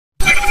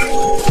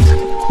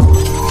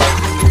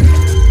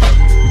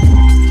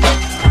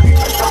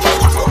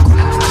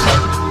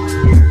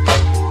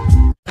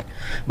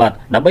បាទ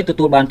ដើម្បីទ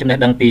ទួលបានចំណេះ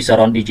ដឹងពី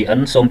SARORN DGN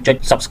សូមចុច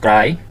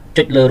Subscribe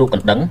ចុចលើរូបក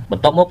ណ្ដឹងប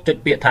ន្ទាប់មកចុច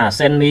ពាក្យថា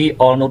Send me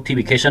all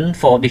notification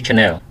for this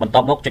channel បន្ទា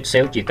ប់មកចុច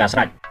Save ជាការស្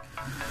រេច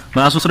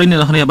បាទសួស្តីអ្នក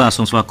នរគ្នាបាទ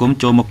សូមស្វាគមន៍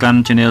ចូលមកកាន់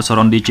Channel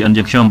SARORN DGN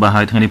យើងខ្ញុំបាទ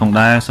ហើយថ្ងៃនេះផង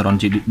ដែរ SARORN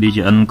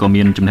DGN ក៏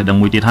មានចំណេះដឹង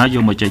មួយទៀតហើយយ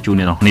កមកចែកជូន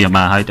អ្នកនរគ្នា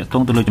បាទហើយតកត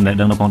ងទៅលើចំណេះ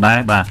ដឹងនោះផងដែរ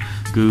បាទ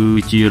គឺ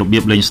ជារបៀ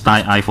បលេង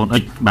style iPhone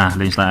X បាទ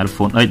លេង style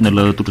iPhone X នៅ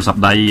លើទូរស័ព្ទ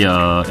ដៃ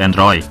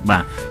Android បា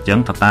ទអញ្ចឹង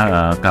ថាតើ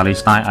ការលេង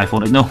style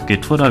iPhone X នោះគេ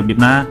ធ្វើដោយរបៀប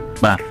ណា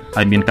បាទ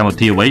ហើយមានកម្មវិ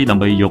ធីអ្វីដើ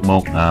ម្បីយកម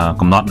ក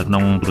កំណត់នៅក្នុ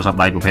ងទូរស័ព្ទ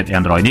ដៃប្រភេទ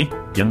Android នេះ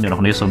អញ្ចឹងអ្នកនរ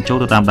គ្នាសូមចូល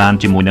ទៅតាមដាន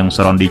ជាមួយនឹង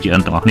SARORN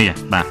DGN ទាំងអស់គ្នា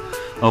បាទ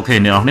អូខេ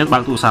អ្នកនរគ្នាបើ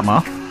កទូរស័ព្ទម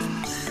ក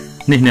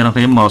នេះអ្នកនរ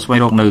គ្នាមកស្វែង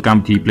រកនៅកម្ម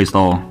វិធី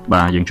Playstore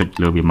បាទយើងចុច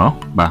លើវាមក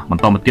បាទប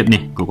ន្តមកទៀត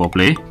នេះ Google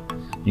Play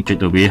យើងចុច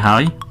ទៅវាហើ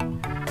យ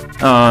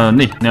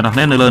នេះអ្នកនរគ្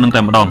នានៅលើនឹង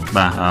តែម្ដង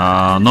បាទ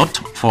Not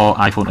for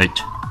iPhone X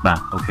បាទ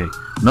អូខេ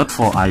Not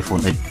for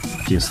iPhone X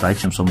ជាស្រ័យ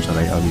ខ្ញុំសូមសេ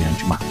រីឲ្យវា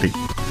ច្បាស់តិច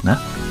ណា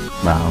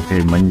បាទអូខេ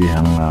មិញវា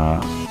ហាង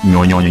ញ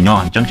យ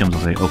អញ្ចឹងខ្ញុំស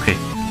រសេរអូខេ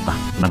បាទ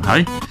ហ្នឹងហើ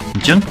យអ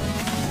ញ្ចឹង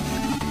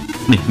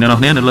នេះអ្នកនរ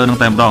គ្នានៅលើនឹង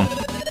តែម្ដង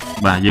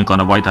បាទយើងគាត់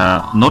ឲ្យវាយថា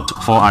Not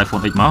for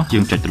iPhone X មកយើ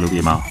ងចុចទៅលើ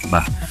វាមក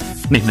បាទ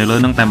នេះនៅលើ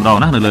នឹងតែម្ដង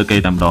ណានៅលើគេ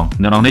តែម្ដង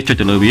អ្នកនរនេះចុច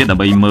ទៅលើវាដើ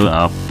ម្បីមើល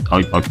ឲ្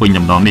យពេញ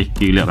តែម្ដងនេះ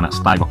គឺលក្ខណៈ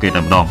style របស់គេ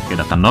តែម្ដងគេ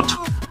ដាក់ថា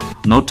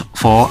Not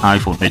for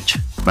iPhone X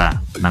បាទ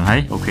ហ្នឹងហើយ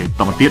អូខេត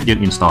ទៅទៀតយើង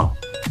install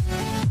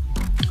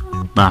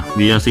បាទ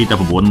វាស៊ីតែ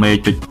 9 MB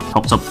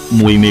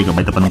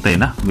តែប៉ុណ្្នឹងទេ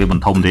ណាវាមិន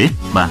ធំទេ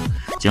បាទ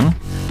អញ្ចឹង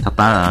ថា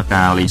តើ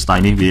ការលេង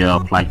style នេះវា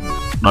ប្លែក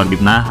ដល់របៀ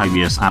បណាហើយ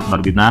វាស្អាតដល់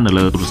របៀបណានៅ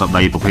លើទូរស័ព្ទ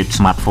ដៃប្រភេទ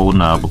smartphone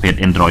ប្រភេទ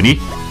Android នេះ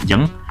អញ្ចឹ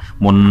ង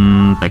មុន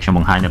តែខ្ញុំប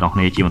ង្ហាញអ្នកនរគ្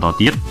នាជាបន្ត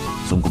ទៀត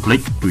សូមកុំភ្លេច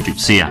ជួយចុច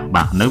share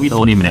បាទនៅវីដេ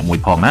អូនេះម្នាក់មួយ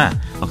ផងណា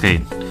អូខេ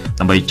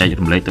ដើម្បីចែក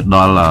រំលែកទៅដ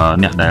ល់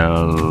អ្នកដែល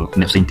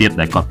អ្នកផ្សេងទៀត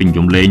ដែលគាត់ពេញនិយ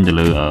មលេងទៅ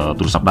លើ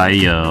ទូរស័ព្ទដៃ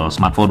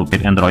smartphone ប្រភេទ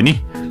Android នេះ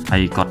ហើ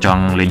យគាត់ច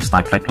ង់លេង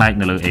style ប្លែកៗ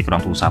នៅលើអេក្រ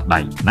ង់ទូរស័ព្ទដៃ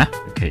ណា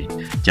អូខេ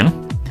អញ្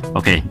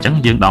ចឹង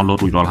យើង download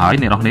រួចរាល់ហើយ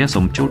អ្នកនរគ្នា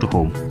សូមចូលទៅ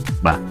home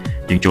បាទ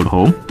យើងចូលទៅ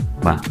home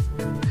បាទ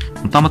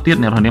បន្តមកទៀត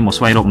អ្នកនរគ្នាមក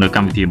ស្វែងរកនៅក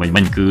ម្មវិធី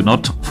មិញគឺ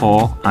Not for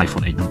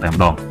iPhone X តែ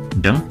ម្ដងអ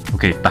ញ្ចឹងអូ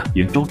ខេតោះ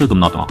យើងចូលទៅកំ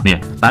ណត់ទាំងអស់គ្នា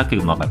តើគេ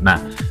កំណត់បែបណា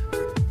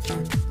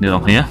អ្នកនរ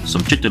គ្នាសូ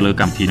មចុចទៅលើ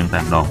កម្មវិធីនឹងតែ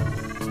ម្ដង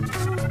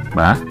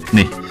បាទ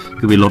នេះ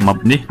គឺវា load មក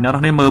នេះអ្នកនរ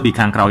គ្នាមើលពី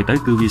ខាងក្រោយទៅ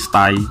គឺវា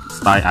style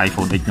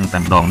iPhone X នឹងតែ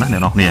ម្ដងណាអ្ន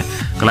កនរគ្នា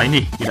កន្លែង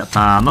នេះគេដាក់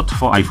ថា Not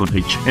for iPhone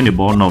X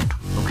enable note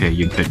អូខេ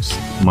យើងចុច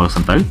មើល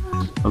សិនទៅ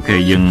អូខេ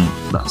យើង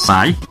ដាក់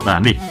size បាទ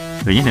នេះ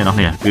ឃើញទេអ្នកនរ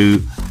គ្នាគឺ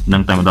នឹ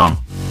ងតែម្ដង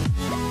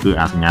គឺ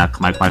អាសញ្ញា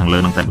ខ្មៅខាងលើ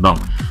នឹងតែម្ដង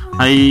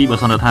ហើយបើ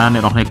សិនថាអ្ន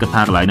កនរគ្នាគិត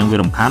ថាកន្លែងហ្នឹងវា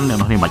រំខានអ្នក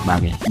នរគ្នាបាច់បើក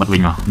ទេបិទវិ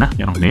ញមកណា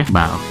អ្នកនរគ្នា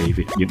បាទអូខេ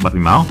យើងបិទ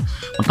វិញមក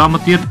បន្តម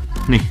កទៀត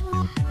នេះ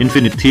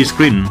Infinity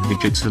Screen យើង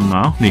ចុចសិនម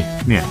ក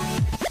នេះ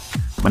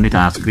បាននេះ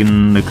ថា screen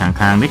នៅខា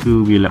ងនេះគឺ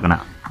វាលក្ខ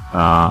ណៈ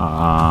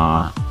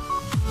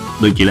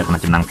ដូចជាលក្ខណៈ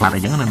ចំណាំងផ្លាត់អី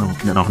ចឹងណាអ្នក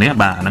នរគ្នា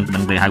បាទហ្នឹងដឹ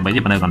ងទេហៅបែប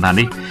នេះប៉ុន្តែគាត់ថា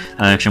នេះ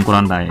ខ្ញុំគ្រា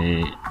ន់តែ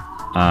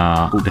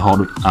ឧទាហរណ៍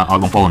ដូចឲ្យ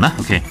បងប្អូនណា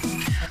អូខេ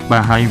បា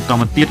ទហើយបន្ត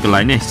មកទៀតកន្លែ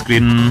ងនេះ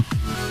screen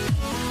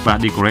បាទ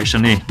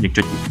decoration នេះយើង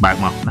ចុចបើក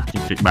មកណាយើ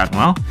ងចុចបើក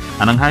មក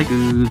អាហ្នឹងហើយគឺ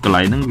កន្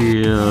លែងហ្នឹងវា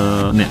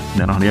អ្នក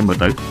នរគ្នាមើល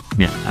ទៅ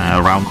នេះ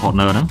round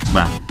corner ហ្នឹង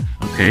បាទ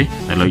អូខេឥ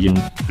ឡូវយើង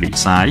click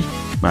size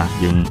បាទ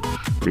យើង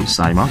click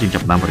size មកយើងចា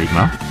ប់តាមបរិយា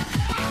មក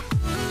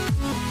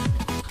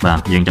បាទ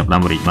យើងចាប់តា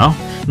មបរិយាមក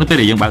នៅពេល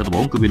ដែលយើងបើកដំ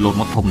បូងគឺវា load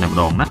មកធំតែម្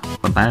ដងណា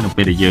ប៉ុន្តែនៅ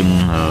ពេលដែលយើង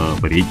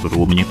បរិយាព្រ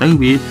មអញ្ចឹងទៅ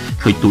វា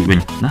ឃើញទូចវិញ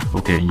ណាអូ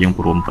ខេយើង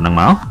ព្រមប៉ុណ្ណឹង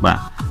មកបាទ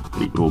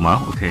រីករូមក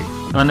អូខេ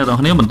អ្នកនរ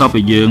គ្នាបន្ទាប់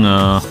ពីយើង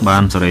បា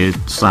នសេរី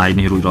ផ្សាយ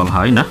នេះរួចរាល់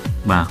ហើយណា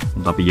បាទប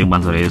ន្ទាប់ពីយើងបា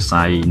នសេរីផ្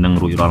សាយនឹង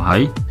រួចរាល់ហើ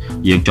យ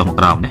យើងចុះមក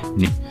ក្រោមនេះ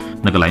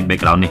នៅកន្លែង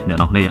background នេះអ្នក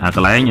នរគ្នាក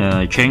ន្លែង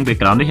change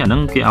background នេះអាហ្នឹ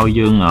ងគេឲ្យ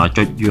យើង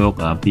ចុចយក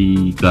ពី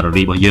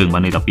gallery របស់យើងបា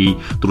ទនេះដល់ពី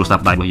ទូរស័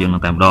ព្ទដៃរបស់យើងនឹ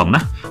ងតែម្ដងណា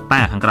តែ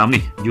ខាងក្រោម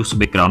នេះ use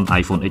background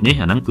iPhone X នេះ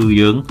អាហ្នឹងគឺ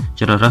យើង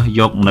ជ្រើសរើស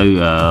យកនៅ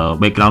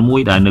background មួ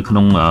យដែលនៅក្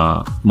នុង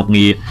មុខ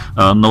ងារ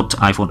Note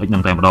iPhone X នឹ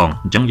ងតែម្ដង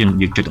អញ្ចឹងយើ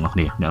ងចុចទាំងអស់គ្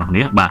នាអ្នកនរគ្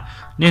នាបាទ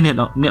នេះអ្នក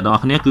ទាំងអ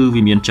ស់គ្នាគឺ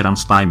វាមានច្រើន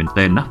style មែន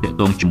ទែនណាទាក់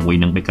ទងជាមួយ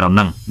នឹង background ហ្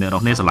នឹងអ្នកនរ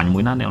គ្នាស្រឡាញ់មួ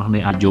យណាអ្នកនរគ្នា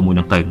អាចយកមួយ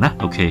នឹងទៅណា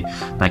អូខេ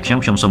តែខ្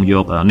ញុំសូមយ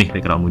កនេះ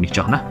background មួយនេះ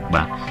ចុះណា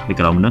បាទ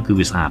background ហ្នឹងគឺ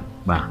វាស្អាត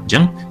បាទអញ្ចឹ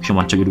ងខ្ញុំ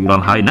បានចុចរួចរា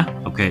ល់ហើយណា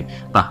អូខេ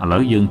តោះឥឡូ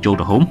វយើងចូល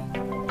ទៅ home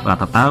បា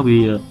ទតើវា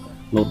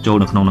load ចូល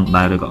នៅក្នុងនឹង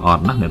ដែរឬក៏អ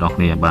ត់ណាអ្នកនរ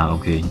គ្នាបាទអូ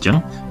ខេអញ្ចឹង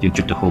យើង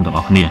ចុចទៅ home ទាំងអ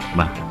ស់គ្នា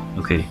បាទ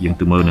អូខេយើង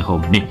ទៅមើលនៅ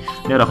home នេះ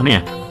អ្នកនរគ្នា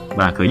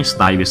បាទឃើញ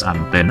style វាស្អាត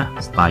មែនទែនណា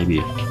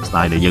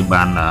style ដែលយើង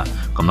បាន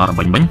កំណត់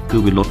ឲ្យមិញគឺ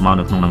វា load មក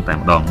នៅក្នុងនឹងតែ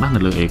ម្ដងណានៅ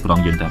លើអេក្រ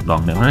ង់យើងតែម្ដង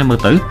អ្នកនរគ្នាមើល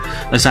ទៅ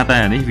ដោយសារតែ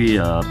អានេះវា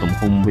ទំ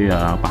ហំវា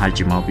ប្រហែល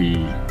ជាមកពី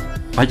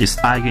ប្រហែលជា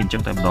style គេអញ្ចឹ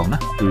ងតែម្ដងណា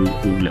គឺ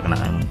លក្ខណៈ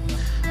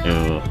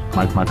ខ្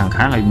មៅខាង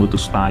ហើយមើលទៅ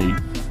style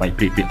បែក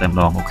ព្រាកតែម្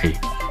ដងអូខេ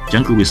អញ្ចឹ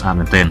ងគឺវាស្អាត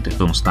មែនទែនទៅ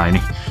ក្នុង style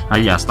នេះហើ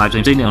យអា style ផ្សេ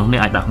ងៗអ្នកនរគ្នា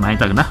អាចដាក់ផ្នែក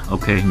ទៅណាអូ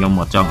ខេខ្ញុំ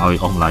អត់ចង់ឲ្យ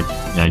អស់ម្លាយ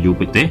យូរ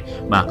ពេកទេ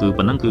បាទគឺ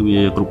ប៉ុណ្ណឹងគឺវា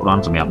គ្រប់គ្រា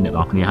ន់សម្រាប់អ្នកន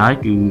រគ្នាហើយ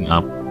គឺ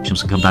ខ្ញុំ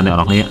សង្ឃឹមថាអ្នកន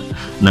រគ្នា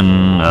នឹង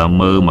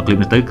មើលមួយคลิป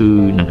នេះទៅគឺ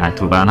នឹងអាច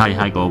ធ្វើបានហើ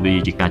យក៏វា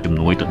ជាការជំ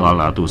នួយទៅដ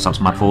ល់ទូរស័ព្ទ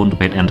smartphone ប្រ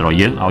ភេទ Android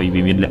យើងឲ្យ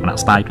វាមានលក្ខណៈ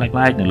style ប្លែក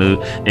ៗនៅលើ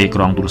អេក្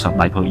រង់ទូរស័ព្ទ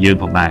ដៃយើង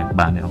ផងដែរ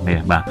បាទអ្នកនរគ្នា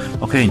បាទ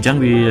អូខេអញ្ចឹង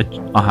វា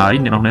អស់ហើយ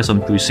អ្នកនរគ្នាសូម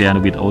ជួយ share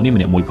នៅវីដេអូនេះ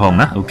ម្នាក់មួយផង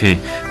ណាអូខេ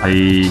ហើយ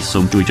សូ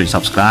មជួយចុច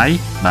subscribe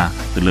បាទ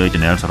ទៅលើ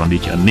channel SARORN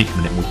DGN នេះ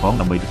ម្នាក់មួយផង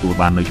ដើម្បីទទួល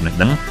បាននូវចំណេះ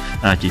ដឹង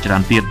ជាច្រើ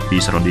នទៀតពី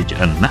SARORN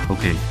DGN ណាអូ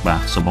ខេបាទ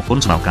សូមអរគុណ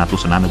សម្រាប់ការទ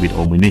ស្សនានៅវីដេ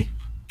អូមួយនេះ